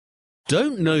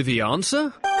Don't know the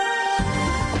answer?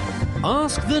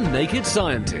 Ask the Naked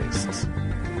Scientists.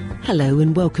 Hello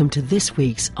and welcome to this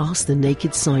week's Ask the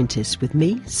Naked Scientist with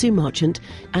me, Sue Marchant,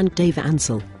 and Dave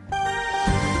Ansell.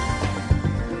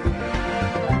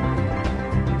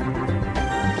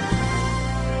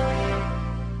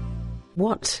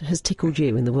 What has tickled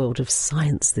you in the world of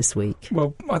science this week?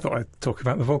 Well, I thought I'd talk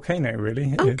about the volcano,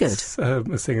 really. Oh, it's,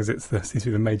 good. Seeing as it seems to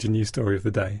be the major news story of the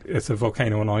day. It's a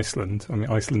volcano on Iceland. I mean,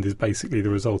 Iceland is basically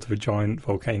the result of a giant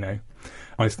volcano.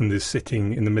 Iceland is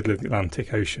sitting in the middle of the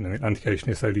Atlantic Ocean, and the Atlantic Ocean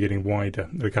is slowly getting wider,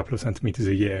 a couple of centimetres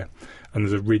a year. And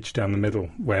there's a ridge down the middle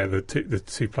where the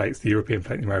two plates, the European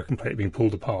plate and the American plate, are being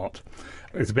pulled apart.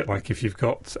 It's a bit like if you've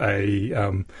got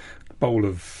a bowl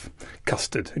of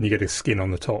custard and you get a skin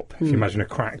on the top. If you imagine a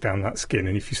crack down that skin,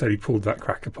 and if you slowly pulled that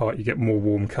crack apart, you get more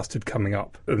warm custard coming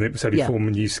up, and it slowly form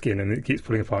a new skin, and it keeps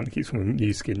pulling apart and it keeps forming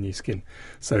new skin.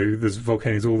 So there's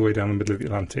volcanoes all the way down the middle of the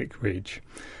Atlantic Ridge.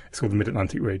 It's called the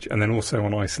Mid-Atlantic Ridge. And then also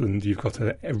on Iceland, you've got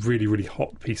a really, really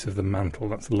hot piece of the mantle.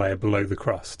 That's the layer below the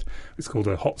crust. It's called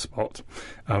a hotspot.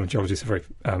 Geologists are very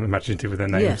imaginative with their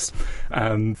names.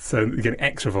 Yes. So you're getting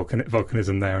extra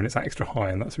volcanism there, and it's extra high,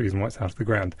 and that's the reason why it's out of the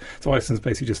ground. So Iceland's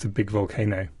basically just a big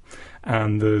volcano.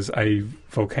 And there's a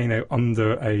volcano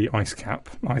under a ice cap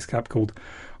called...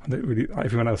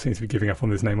 everyone else seems to be giving up on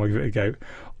this name. I'll give it a go.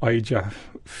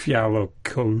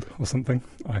 Eyjafjallajökull or something.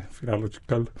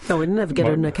 Eyjafjallajökull. Oh, we'll never get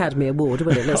an Academy Award,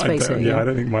 will it? Let's face it. I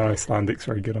don't think my Icelandic's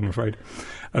very good, I'm afraid.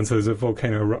 And so there's a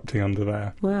volcano erupting under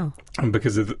there. Wow. And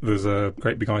because there's a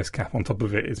great big ice cap on top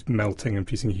of it, it's melting and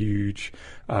producing huge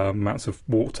amounts of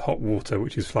hot water,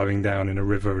 which is flowing down in a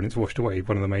river, and it's washed away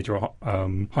one of the major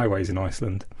highways in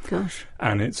Iceland. Gosh.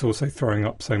 And it's also throwing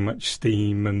up so much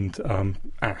steam and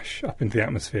ash up into the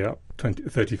atmosphere, up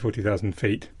 40,000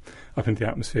 feet up into the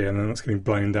atmosphere, and then that's getting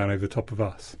blown down over the top of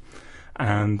us.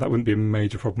 And that wouldn't be a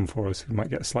major problem for us. We might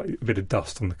get a bit of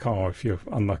dust on the car if you're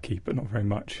unlucky, but not very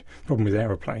much. The problem with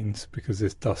aeroplanes, because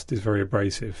this dust is very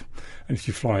abrasive, and if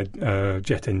you fly a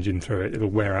jet engine through it, it'll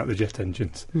wear out the jet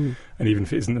engines. And even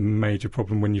if it isn't a major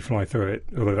problem when you fly through it,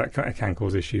 although that can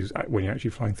cause issues when you're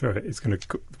actually flying through it, it's going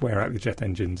to wear out the jet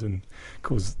engines and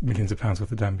cause millions of pounds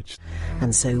worth of damage.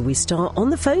 And so we start on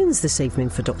the phones this evening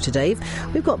for Dr. Dave.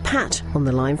 We've got Pat on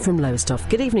the line from Lowestoft.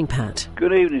 Good evening, Pat.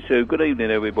 Good evening, Sue. Good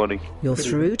evening, everybody. You're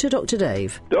through to Dr.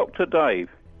 Dave. Dr. Dave,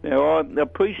 now I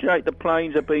appreciate the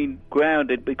planes have been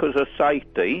grounded because of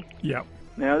safety. Yeah.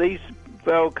 Now these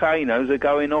volcanoes are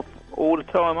going off all the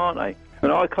time, aren't they?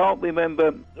 And I can't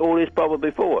remember all this bother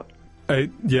before.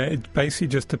 It basically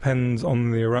just depends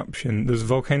on the eruption. There's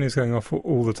volcanoes going off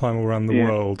all the time all around the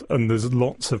world, and there's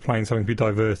lots of planes having to be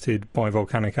diverted by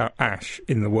volcanic ash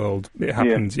in the world. It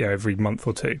happens every month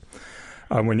or two.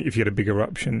 If you get a big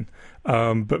eruption.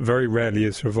 But very rarely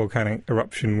is there a volcanic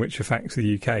eruption which affects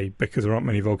the UK because there aren't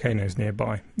many volcanoes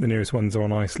nearby. The nearest ones are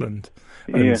on Iceland.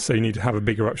 And so you need to have a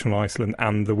big eruption on Iceland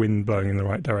and the wind blowing in the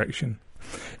right direction.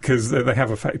 Because they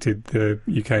have affected the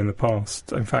UK in the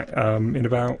past. In fact, in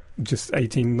about just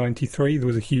 1893, there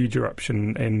was a huge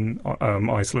eruption in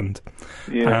Iceland.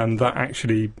 Yeah. And that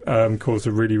actually caused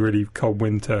a really, really cold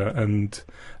winter and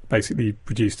basically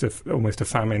produced almost a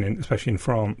famine, especially in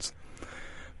France.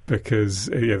 Because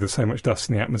there's so much dust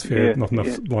in the atmosphere, not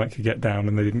enough light could get down,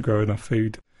 and they didn't grow enough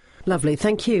food. Lovely,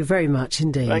 thank you very much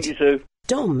indeed. Thank you, Sue.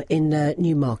 Dom in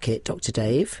Newmarket, Dr.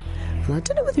 Dave. And I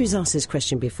don't know whether he's asked this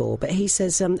question before, but he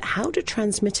says, how do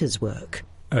transmitters work?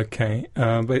 Okay,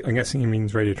 but I'm guessing he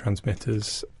means radio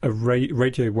transmitters.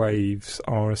 Radio waves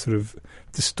are a sort of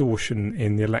distortion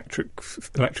in the electric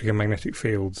and magnetic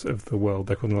fields of the world.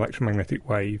 They're called an electromagnetic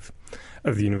wave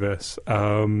of the universe.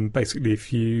 Basically,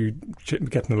 if you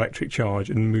get an electric charge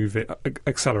and move it,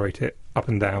 accelerate it up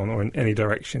and down or in any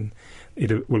direction,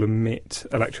 it will emit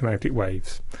electromagnetic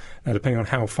waves. Now, depending on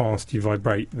how fast you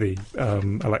vibrate the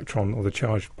electron or the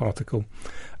charged particle,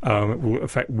 it will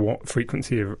affect what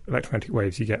frequency of electromagnetic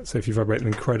waves you get. So if you vibrate them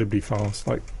incredibly fast,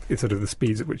 like it's sort of the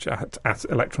speeds at which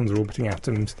electrons are orbiting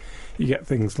atoms, you get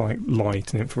things like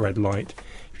light and infrared light.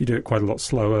 If you do it quite a lot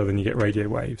slower, then you get radio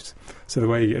waves. So the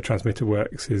way a transmitter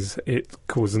works is it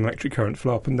causes an electric current to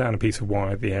flow up and down a piece of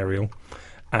wire, the aerial,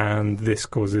 and this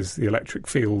causes the electric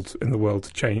field in the world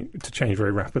to change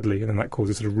very rapidly, and then that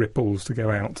causes sort of ripples to go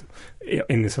out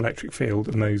in this electric field,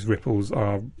 and those ripples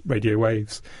are radio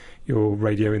waves. Your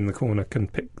radio in the corner can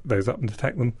pick those up and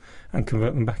detect them and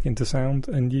convert them back into sound,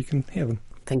 and you can hear them.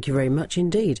 Thank you very much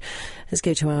indeed. Let's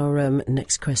go to our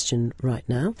next question right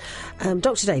now.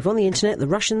 Dr. Dave, on the internet, the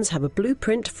Russians have a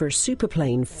blueprint for a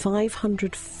superplane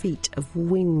 500 feet of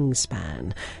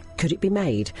wingspan. Could it be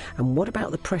made? And what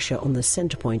about the pressure on the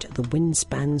centre point of the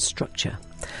wingspan structure?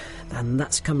 And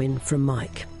that's coming from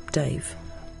Mike. Dave?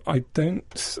 I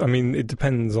mean, it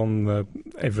depends on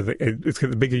everything.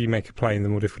 The bigger you make a plane, the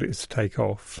more difficult it is to take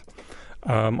off.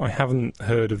 I haven't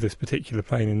heard of this particular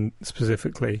plane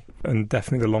specifically, and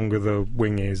definitely the longer the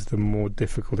wing is, the more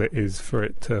difficult it is for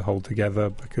it to hold together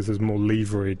because there's more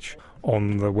leverage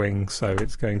on the wing, so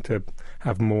it's going to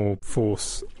have more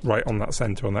force right on that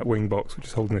centre, on that wing box, which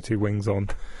is holding the two wings on,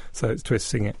 so it's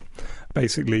twisting it.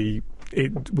 Basically,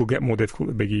 it will get more difficult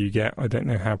the bigger you get. I don't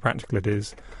know how practical it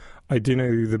is. I do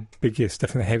know the biggest,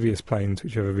 definitely the heaviest planes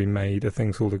which have ever been made are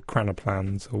things called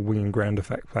cranoplans or wing and ground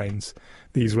effect planes.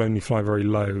 These will only fly very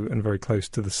low and very close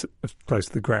to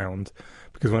the ground,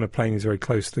 because when a plane is very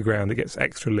close to the ground, it gets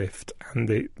extra lift and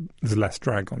there's less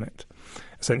drag on it.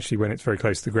 Essentially, when it's very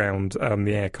close to the ground,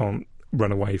 the air can't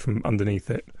run away from underneath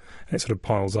it, and it sort of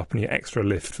piles up and you get extra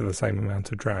lift for the same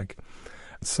amount of drag.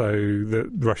 So the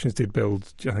Russians did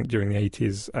build, I think during the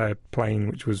 80s, a plane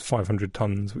which was 500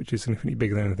 tons, which is significantly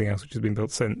bigger than anything else which has been built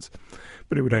since.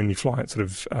 But it would only fly at sort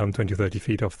of 20 or 30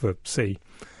 feet off the sea.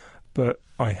 But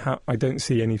I don't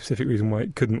see any specific reason why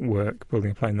it couldn't work, building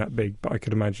a plane that big. But I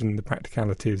could imagine the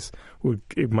practicalities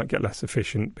it might get less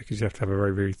efficient because you have to have a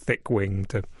very, very thick wing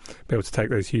to be able to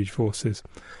take those huge forces.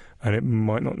 And it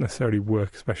might not necessarily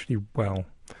work especially well.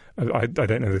 I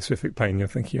don't know the specific plane you're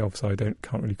thinking of, so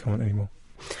can't really comment anymore.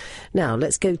 Now,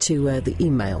 let's go to the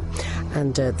email.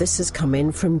 And this has come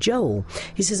in from Joel.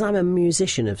 He says, I'm a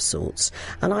musician of sorts,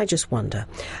 and I just wonder,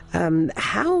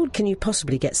 how can you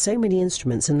possibly get so many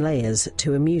instruments and layers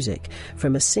to a music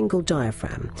from a single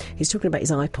diaphragm? He's talking about his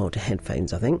iPod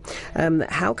headphones, I think.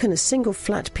 How can a single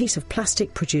flat piece of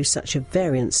plastic produce such a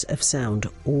variance of sound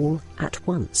all at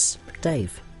once?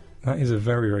 Dave? That is a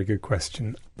very, very good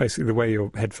question. Basically, the way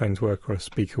your headphones work or a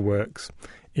speaker works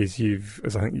is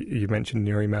as I think you mentioned in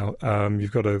your email,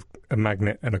 you've got a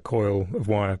magnet and a coil of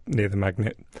wire near the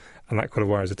magnet, and that coil of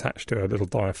wire is attached to a little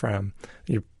diaphragm.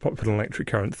 You put an electric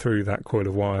current through that coil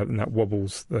of wire, and that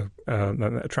wobbles, that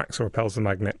attracts or repels the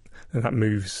magnet, and that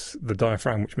moves the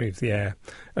diaphragm, which moves the air,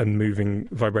 and moving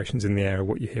vibrations in the air are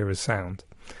what you hear as sound.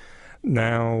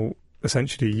 Now,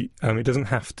 essentially, it doesn't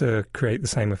have to create the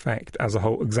same effect as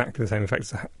exactly the same effect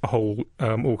as a whole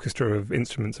orchestra of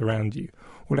instruments around you.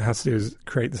 All it has to do is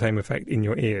create the same effect in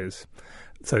your ears.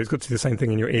 So it's got to do the same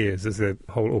thing in your ears as the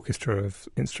whole orchestra of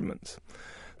instruments.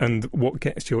 And what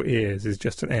gets your ears is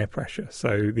just an air pressure.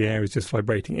 So the air is just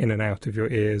vibrating in and out of your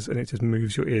ears, and it just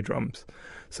moves your eardrums.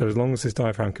 So as long as this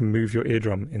diaphragm can move your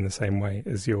eardrum in the same way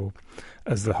as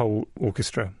the whole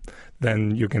orchestra,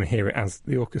 then you're going to hear it as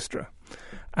the orchestra.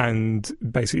 And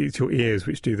basically it's your ears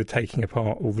which do the taking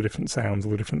apart all the different sounds,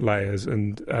 all the different layers,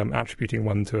 and attributing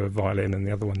one to a violin and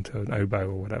the other one to an oboe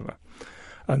or whatever.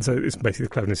 And so it's basically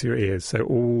the cleverness of your ears. So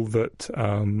all that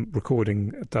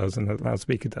recording does and a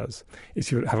loudspeaker does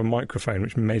is you have a microphone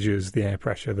which measures the air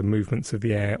pressure, the movements of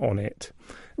the air on it,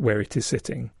 where it is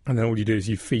sitting. And then all you do is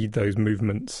you feed those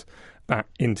movements back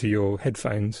into your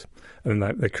headphones, and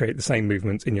they create the same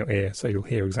movements in your ear, so you'll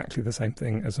hear exactly the same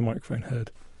thing as the microphone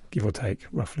heard. Give or take,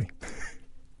 roughly.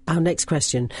 Our next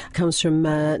question comes from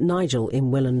Nigel in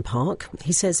Willen Park.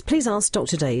 He says, please ask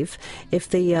Dr. Dave if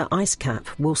the ice cap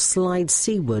will slide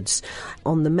seawards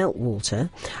on the meltwater,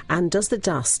 and does the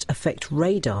dust affect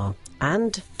radar?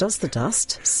 And does the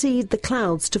dust seed the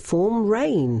clouds to form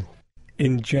rain?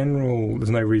 In general, there's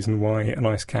no reason why an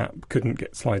ice cap couldn't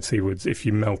slide seawards if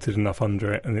you melted enough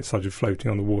under it and it started floating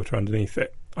on the water underneath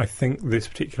it. I think this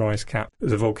particular ice cap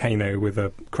is a volcano with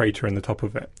a crater in the top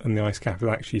of it, and the ice cap is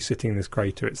actually sitting in this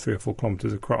crater. It's 3 or 4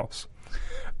 kilometres across,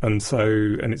 and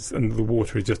the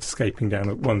water is just escaping down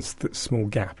at once. That small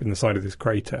gap in the side of this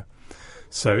crater,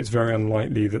 so it's very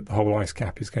unlikely that the whole ice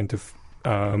cap is going to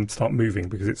start moving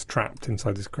because it's trapped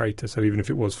inside this crater. So even if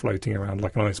it was floating around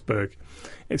like an iceberg,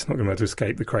 it's not going to be able to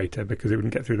escape the crater because it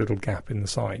wouldn't get through a little gap in the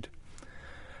side.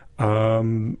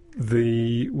 Will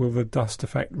the dust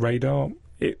affect radar?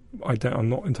 I'm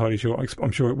not entirely sure.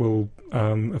 I'm sure it will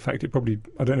affect it. Probably,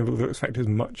 I don't know if it will affect as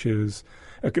much as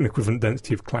an equivalent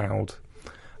density of cloud.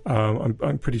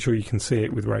 I'm pretty sure you can see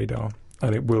it with radar,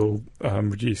 and it will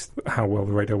reduce how well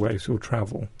the radar waves will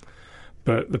travel.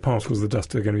 But the particles of the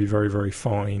dust are going to be very, very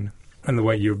fine, and the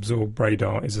way you absorb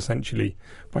radar is essentially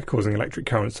by causing electric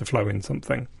currents to flow in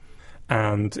something.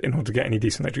 And in order to get any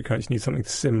decent electric currents, you need something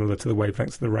similar to the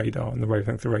wavelengths of the radar, and the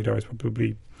wavelength of the radar is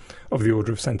probably of the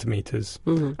order of centimetres,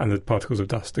 and the particles of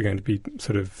dust are going to be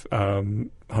sort of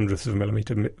hundredths of a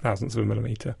millimetre, thousandths of a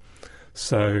millimetre.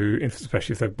 So,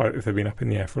 especially if they've been up in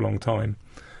the air for a long time.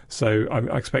 So I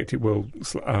expect it will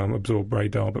absorb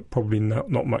radar, but probably not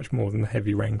much more than the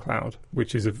heavy rain cloud,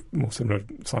 which is a more similar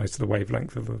size to the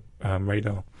wavelength of the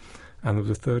radar. And there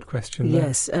was a third question there.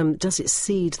 Yes. Does it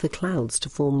seed the clouds to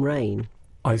form rain?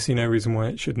 I see no reason why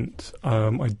it shouldn't.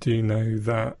 I do know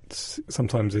that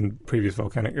sometimes in previous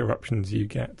volcanic eruptions you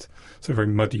get sort of very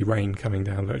muddy rain coming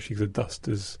down, actually, because the dust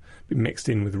has been mixed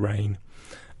in with rain.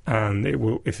 And it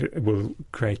will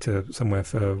create somewhere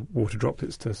for water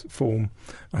droplets to form.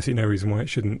 I see no reason why it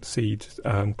shouldn't seed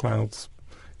clouds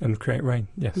and create rain,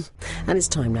 yes. And it's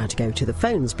time now to go to the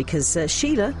phones, because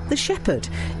Sheila, the shepherd,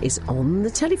 is on the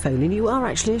telephone. And you are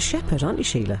actually a shepherd, aren't you,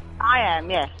 Sheila? I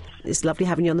am, yes. It's lovely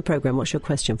having you on the programme. What's your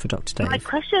question for Dr. Dave? My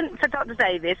question for Dr.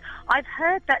 Dave is, I've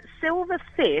heard that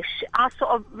silverfish are sort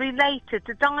of related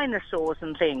to dinosaurs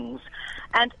and things.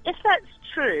 And if that's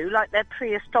true, like they're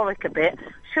prehistoric a bit,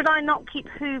 should I not keep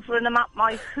hoovering them up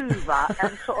my hoover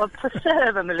and sort of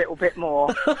preserve them a little bit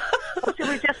more? Or should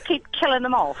we just keep killing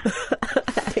them off?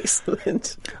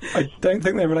 Excellent. I don't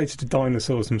think they're related to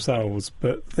dinosaurs themselves,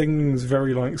 but things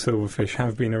very like silverfish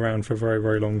have been around for a very,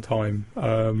 very long time.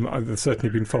 There's certainly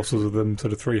been fossils of them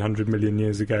sort of 300 million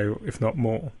years ago, if not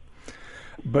more.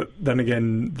 But then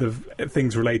again, the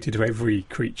things related to every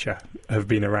creature have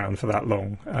been around for that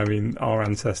long. I mean, our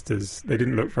ancestors, they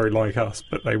didn't look very like us,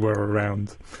 but they were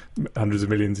around hundreds of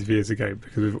millions of years ago,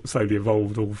 because we've slowly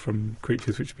evolved all from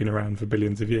creatures which have been around for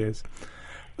billions of years.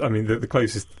 I mean, the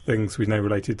closest things we know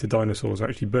related to dinosaurs are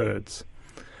actually birds.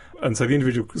 And so the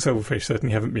individual silverfish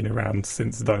certainly haven't been around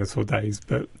since the dinosaur days,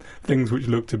 but things which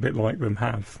looked a bit like them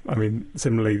have. I mean,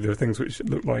 similarly, there are things which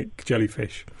look like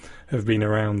jellyfish have been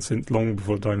around since long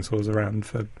before dinosaurs around,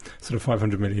 for sort of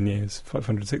 500 million years,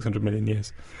 500, 600 million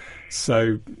years.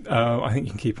 So I think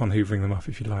you can keep on hoovering them up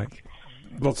if you like.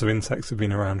 Lots of insects have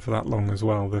been around for that long as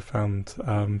well. They've found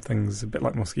things a bit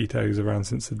like mosquitoes around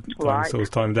since the dinosaurs'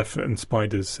 time, and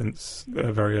spiders since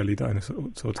very early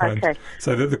dinosaur times. Okay.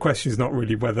 So the question is not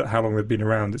really how long they've been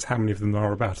around, it's how many of them there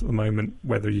are about at the moment,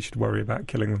 whether you should worry about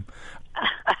killing them.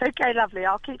 Okay, lovely.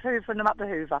 I'll keep hoovering them up the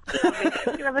hoover.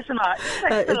 Thank you ever so much.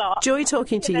 Thanks a lot. Joy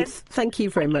talking to you. Thank you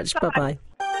very much. Bye-bye.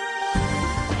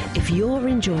 If you're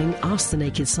enjoying Ask the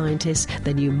Naked Scientist,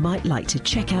 then you might like to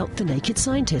check out The Naked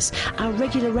Scientist, our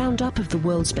regular roundup of the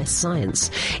world's best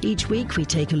science. Each week we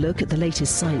take a look at the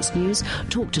latest science news,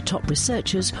 talk to top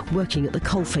researchers working at the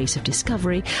coalface of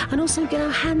discovery, and also get our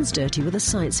hands dirty with a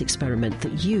science experiment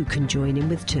that you can join in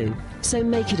with too. So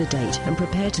make it a date and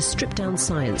prepare to strip down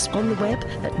science on the web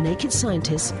at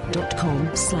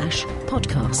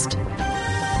nakedscientist.com/podcast.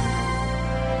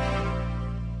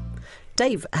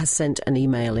 Dave has sent an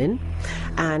email in,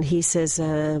 and he says,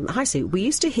 Hi Sue, we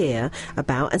used to hear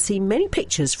about and see many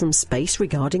pictures from space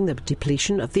regarding the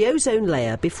depletion of the ozone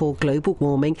layer before global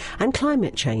warming and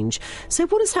climate change. So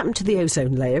what has happened to the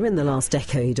ozone layer in the last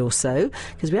decade or so?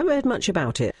 Because we haven't heard much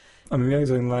about it. I mean, the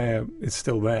ozone layer is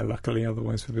still there, luckily,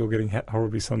 otherwise we'd be all getting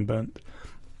horribly sunburnt.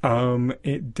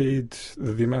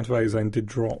 The amount of ozone did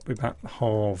drop, about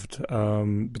halved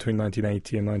between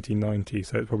 1980 and 1990,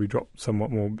 so it probably dropped somewhat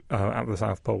more at the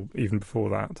South Pole even before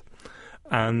that.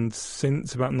 And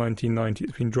since about 1990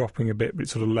 it's been dropping a bit, but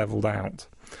it's sort of levelled out.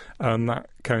 And that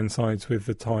coincides with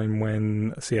the time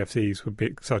when CFCs were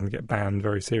starting to get banned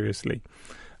very seriously.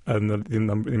 And the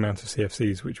amount of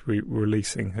CFCs which we were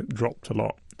releasing had dropped a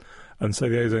lot. And so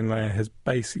the ozone layer has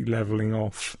basically levelling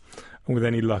off. And with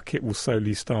any luck, it will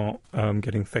slowly start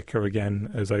getting thicker again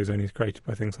as ozone is created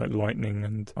by things like lightning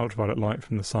and ultraviolet light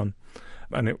from the sun.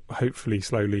 And it hopefully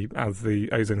slowly, as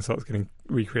the ozone starts getting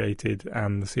recreated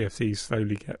and the CFCs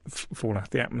slowly fall out of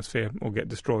the atmosphere or get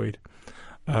destroyed,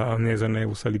 the ozone layer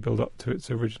will slowly build up to its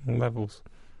original levels.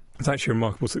 It's actually a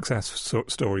remarkable success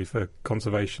story for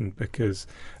conservation, because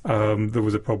there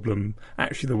was a problem.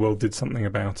 Actually, the world did something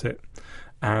about it,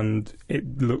 and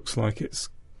it looks like it's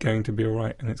going to be all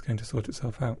right and it's going to sort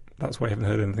itself out. That's why I haven't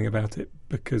heard anything about it,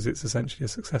 because it's essentially a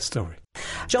success story.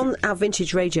 John, our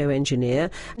vintage radio engineer,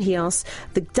 he asks,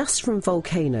 the dust from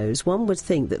volcanoes, one would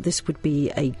think that this would be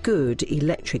a good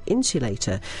electric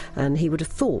insulator, and he would have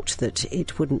thought that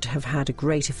it wouldn't have had a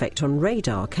great effect on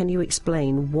radar. Can you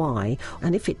explain why?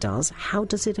 And if it does, how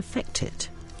does it affect it?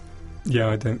 Yeah,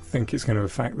 I don't think it's going to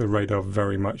affect the radar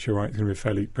very much. You're right, it's going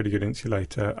to be a pretty good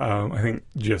insulator. I think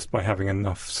just by having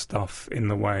enough stuff in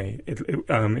the way,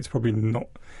 it's probably not...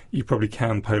 You probably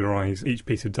can polarise each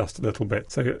piece of dust a little bit,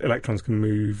 so electrons can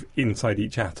move inside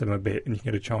each atom a bit, and you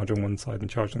can get a charge on one side and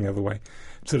charge on the other way.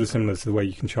 Sort of similar to the way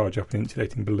you can charge up an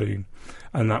insulating balloon,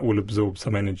 and that will absorb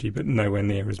some energy, but nowhere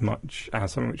near as much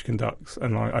as something which conducts.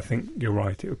 And I think you're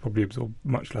right, it would probably absorb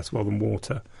much less well than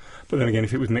water. But then again,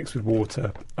 if it was mixed with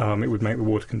water, it would make the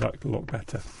water conduct a lot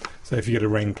better. So if you get a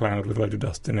rain cloud with a load of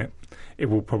dust in it, it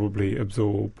will probably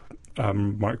absorb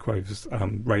microwaves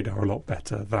radar a lot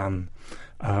better than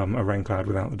a rain cloud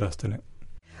without the dust in it.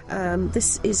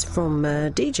 This is from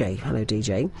DJ. Hello,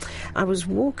 DJ. I was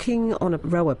walking on a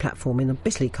railway platform in a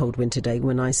bitterly cold winter day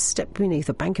when I stepped beneath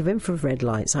a bank of infrared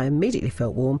lights. I immediately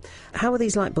felt warm. How are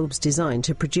these light bulbs designed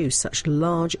to produce such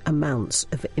large amounts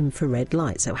of infrared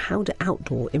light? So how do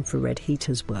outdoor infrared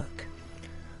heaters work?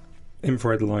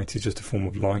 Infrared light is just a form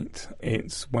of light.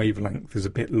 Its wavelength is a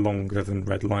bit longer than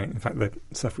red light. In fact, the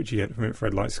stuff which you get from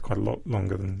infrared light is quite a lot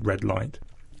longer than red light.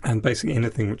 And basically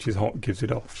anything which is hot gives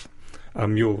it off.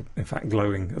 You're, in fact,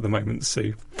 glowing at the moment,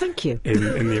 Sue. Thank you.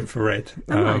 In the infrared.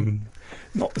 Right.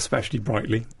 Not especially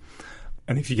brightly.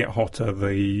 And if you get hotter,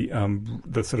 the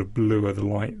sort of bluer the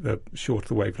light, the shorter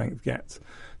the wavelength gets.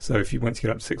 So if you once you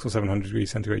get up to 600 or 700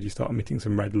 degrees centigrade, you start emitting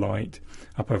some red light.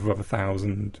 Up over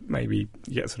 1,000, maybe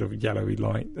you get sort of yellowy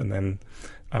light, and then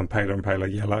paler and paler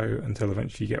yellow until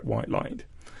eventually you get white light.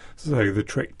 So the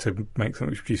trick to make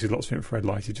something which produces lots of infrared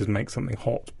light is just make something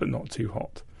hot, but not too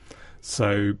hot.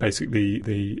 So basically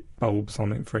the bulbs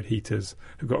on infrared heaters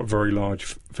have got a very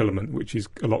large filament, which is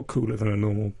a lot cooler than a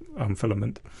normal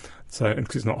filament. So, and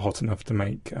because it's not hot enough to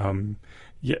make,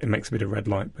 it makes a bit of red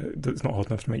light, but it's not hot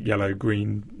enough to make yellow,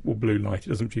 green or blue light. It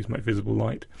doesn't produce much visible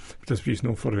light. It does produce an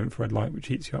awful lot of infrared light, which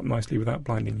heats you up nicely without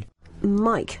blinding you.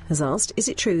 Mike has asked, is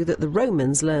it true that the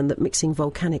Romans learned that mixing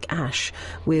volcanic ash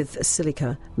with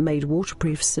silica made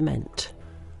waterproof cement?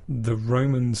 The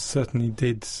Romans certainly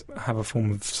did have a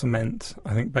form of cement.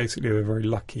 I think basically they were very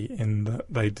lucky in that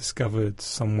they discovered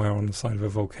somewhere on the side of a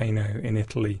volcano in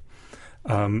Italy,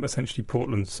 essentially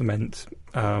Portland cement.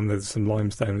 There's some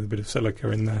limestone with a bit of silica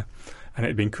in there, and it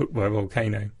had been cooked by a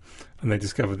volcano. And they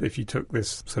discovered that if you took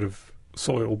this sort of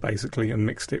soil basically and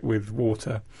mixed it with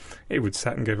water, it would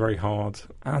set and go very hard.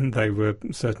 And they were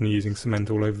certainly using cement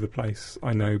all over the place.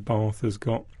 I know Bath has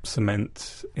got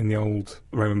cement in the old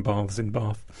Roman baths in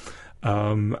Bath,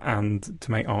 and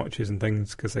to make arches and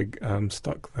things, because they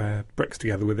stuck their bricks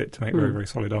together with it to make very, very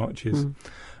solid arches.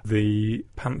 The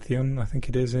Pantheon, I think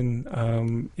it is,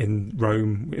 in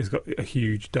Rome, has got a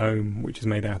huge dome which is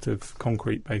made out of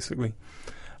concrete basically.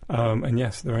 And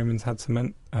yes, the Romans had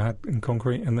cement in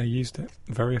concrete, and they used it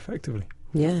very effectively.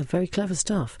 Yeah, very clever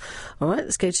stuff. All right,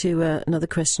 let's go to another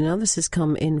question now. This has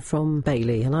come in from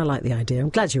Bailey, and I like the idea. I'm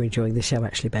glad you're enjoying the show,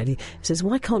 actually, Bailey. It says,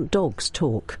 why can't dogs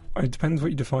talk? It depends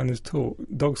what you define as talk.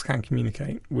 Dogs can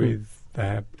communicate with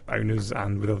their owners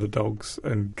and with other dogs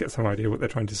and get some idea what they're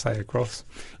trying to say across.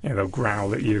 You know, they'll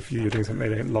growl at you if you're doing something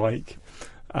they don't like,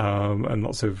 and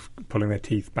lots of pulling their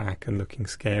teeth back and looking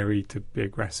scary to be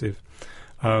aggressive.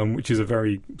 Which is a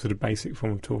very sort of basic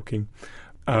form of talking.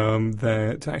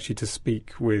 To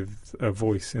speak with a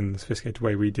voice in the sophisticated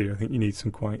way we do, I think you need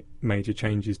some quite major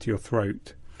changes to your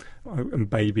throat. And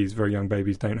babies, very young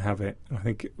babies, don't have it. I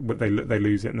think they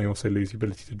lose it, and they also lose the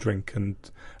ability to drink and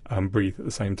breathe at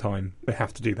the same time. They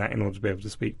have to do that in order to be able to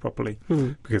speak properly,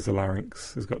 because the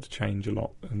larynx has got to change a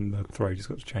lot, and the throat has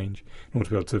got to change in order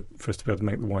for us to be able to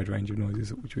make the wide range of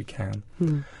noises which we can.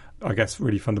 I guess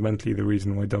really fundamentally the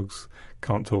reason why dogs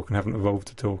can't talk and haven't evolved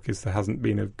to talk is there hasn't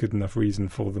been a good enough reason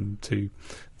for them to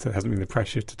there hasn't been the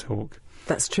pressure to talk.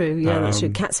 That's true, yeah, that's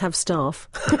true. Cats have staff,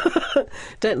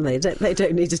 don't they? They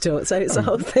don't need to talk, so it's a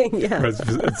whole thing, yeah. Whereas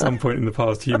at some point in the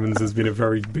past, humans has been a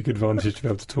very big advantage to be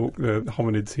able to talk. The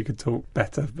hominids who could talk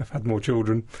better have had more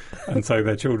children, and so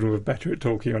their children were better at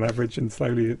talking on average, and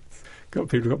slowly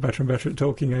people got better and better at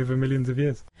talking over millions of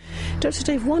years. Dr.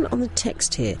 Dave, one on the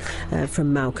text here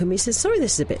from Malcolm. He says, sorry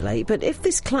this is a bit late, but if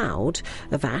this cloud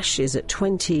of ash is at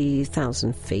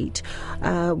 20,000 feet,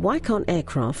 why can't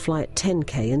aircraft fly at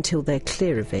 10k until they're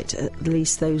clear of it, at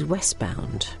least those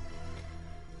westbound?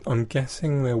 I'm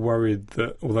guessing they're worried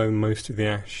that although most of the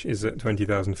ash is at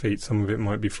 20,000 feet, some of it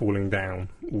might be falling down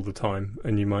all the time,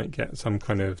 and you might get some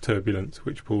kind of turbulence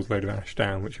which pulls a load of ash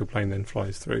down, which your plane then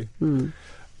flies through.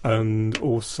 And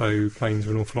also planes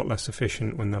are an awful lot less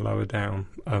efficient when they're lower down,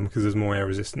 because there's more air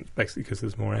resistance, basically because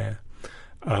there's more air.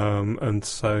 And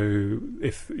so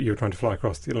if you're trying to fly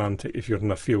across the Atlantic, if you've got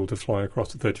enough fuel to fly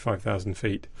across at 35,000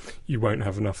 feet, you won't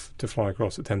have enough to fly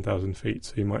across at 10,000 feet,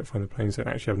 so you might find the planes don't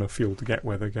actually have enough fuel to get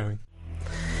where they're going.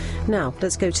 Now,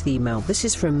 let's go to the email. This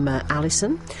is from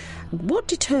Alison. What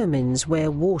determines where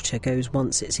water goes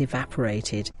once it's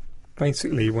evaporated?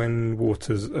 Basically, when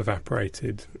water's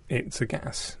evaporated, it's a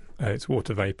gas. It's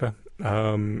water vapour.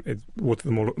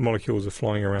 The molecules are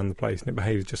flying around the place, and it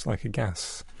behaves just like a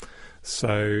gas.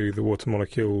 So the water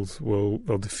molecules they'll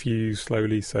diffuse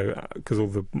slowly, so because all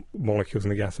the molecules in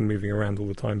the gas are moving around all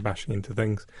the time, bashing into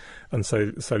things, and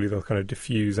so slowly they'll kind of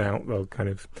diffuse out. They'll kind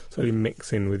of slowly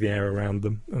mix in with the air around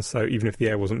them, and so even if the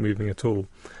air wasn't moving at all,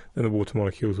 then the water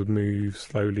molecules would move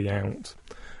slowly out.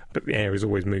 but the air is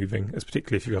always moving,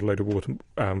 particularly if you've got a load of water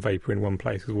vapour in one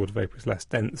place, because water vapour is less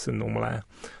dense than normal air.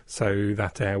 So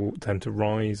that air will tend to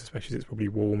rise, especially if it's probably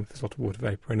warm, if there's a lot of water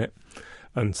vapour in it.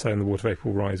 And so the water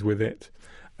vapour will rise with it.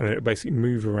 And then it'll basically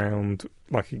move around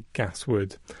like a gas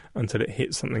would until it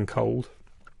hits something cold.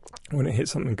 When it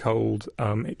hits something cold,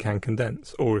 it can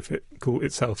condense, or if it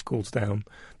itself cools down,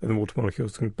 then the water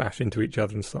molecules can bash into each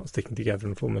other and start sticking together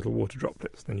and form little water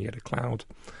droplets. Then you get a cloud.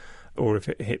 Or if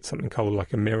it hits something cold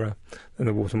like a mirror, then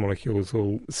the water molecules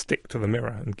will stick to the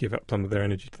mirror and give up some of their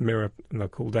energy to the mirror, and they'll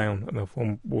cool down and they'll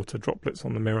form water droplets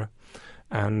on the mirror,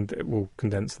 and it will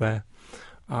condense there.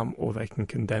 Or they can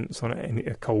condense on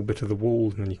a cold bit of the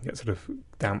wall, and then you can get sort of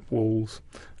damp walls,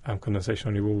 condensation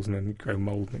on your walls, and then you grow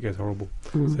mould and it goes horrible.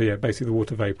 So yeah, basically the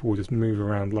water vapour will just move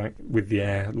around with the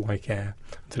air, like air,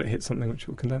 until it hits something which it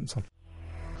will condense on.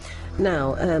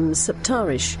 Now,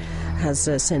 Saptarish has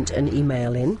sent an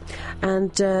email in,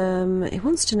 and he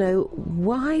wants to know,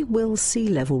 why will sea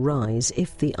level rise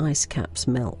if the ice caps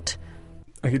melt?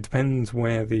 It depends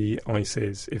where the ice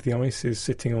is. If the ice is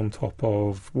sitting on top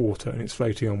of water and it's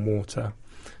floating on water,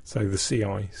 so the sea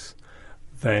ice,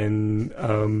 then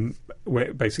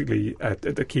basically a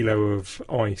kilo of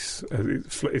ice,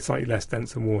 it's slightly less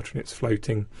dense than water, and it's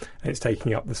floating, and it's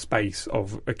taking up the space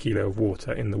of a kilo of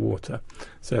water in the water.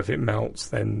 So if it melts,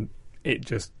 then it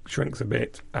just shrinks a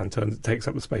bit and takes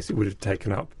up the space it would have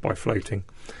taken up by floating,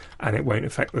 and it won't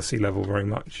affect the sea level very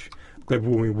much.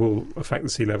 Global warming will affect the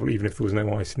sea level even if there was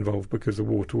no ice involved, because the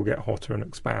water will get hotter and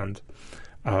expand,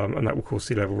 and that will cause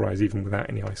sea level rise even without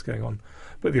any ice going on.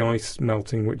 But the ice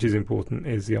melting, which is important,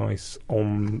 is the ice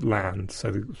on land,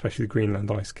 so especially the Greenland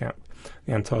ice cap,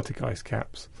 the Antarctic ice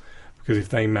caps, because if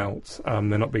they melt, they're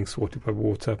not being sorted by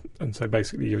water, and so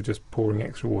basically you're just pouring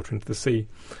extra water into the sea,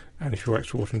 and if you pour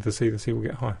extra water into the sea will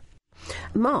get higher.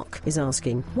 Mark is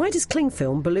asking, why does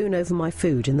clingfilm balloon over my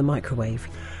food in the microwave?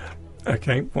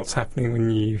 Okay, what's happening when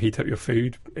you heat up your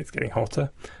food? It's getting hotter.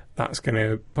 That's going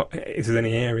to... If there's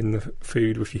any air in the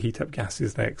food, if you heat up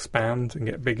gases, they expand and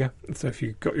get bigger. So if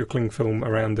you've got your cling film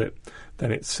around it,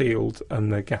 then it's sealed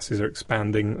and the gases are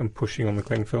expanding and pushing on the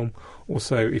cling film.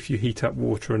 Also, if you heat up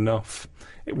water enough,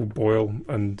 it will boil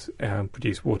and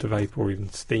produce water vapour or even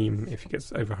steam if it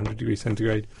gets over 100 degrees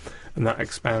centigrade. And that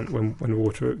when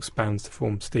water expands to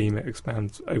form steam, it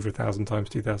expands over 1,000 times,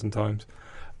 2,000 times.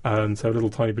 And so a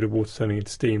little tiny bit of water turning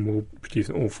into steam will produce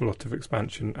an awful lot of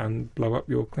expansion and blow up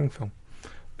your cling film.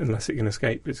 Unless it can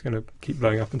escape, it's going to keep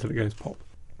blowing up until it goes pop.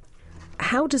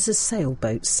 How does a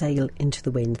sailboat sail into the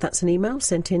wind? That's an email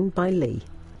sent in by Lee.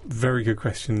 Very good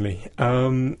question, Lee.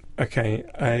 You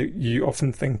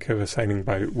often think of a sailing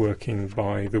boat working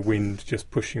by the wind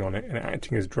just pushing on it and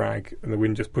acting as drag, and the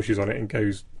wind just pushes on it and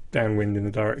goes downwind in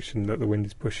the direction that the wind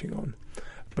is pushing on.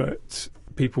 But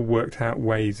people worked out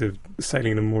ways of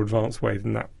sailing in a more advanced way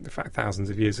than that, in fact, thousands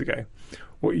of years ago.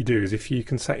 What you do is, if you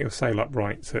can set your sail up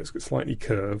right so it's slightly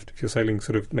curved, if you're sailing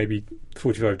sort of maybe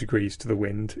 45 degrees to the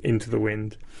wind, into the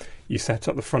wind, you set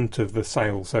up the front of the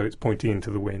sail so it's pointing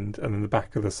into the wind, and then the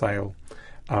back of the sail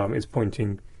is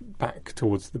pointing back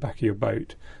towards the back of your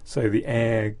boat. So the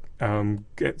air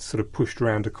gets sort of pushed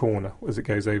around a corner as it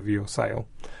goes over your sail.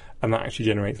 And that actually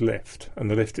generates lift,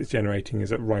 and the lift it's generating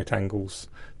is at right angles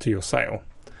to your sail,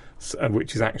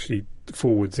 which is actually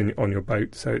forwards on your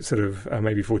boat, so it's sort of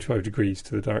maybe 45 degrees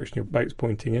to the direction your boat's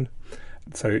pointing in.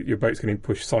 So your boat's getting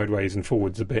pushed sideways and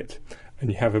forwards a bit, and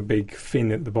you have a big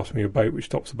fin at the bottom of your boat which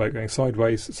stops the boat going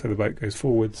sideways, so the boat goes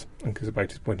forwards, and because the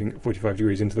boat is pointing 45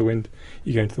 degrees into the wind,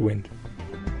 you go into the wind.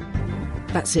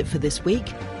 That's it for this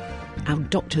week. Our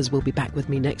doctors will be back with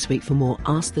me next week for more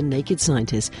Ask the Naked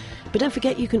Scientist. But don't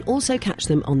forget, you can also catch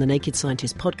them on the Naked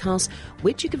Scientist podcast,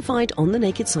 which you can find on the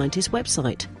Naked Scientist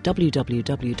website,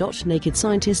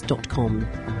 www.nakedscientist.com.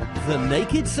 The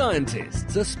Naked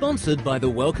Scientists are sponsored by the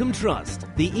Wellcome Trust,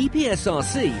 the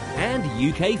EPSRC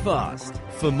and UK Fast.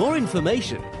 For more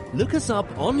information, look us up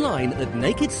online at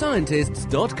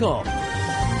nakedscientists.com.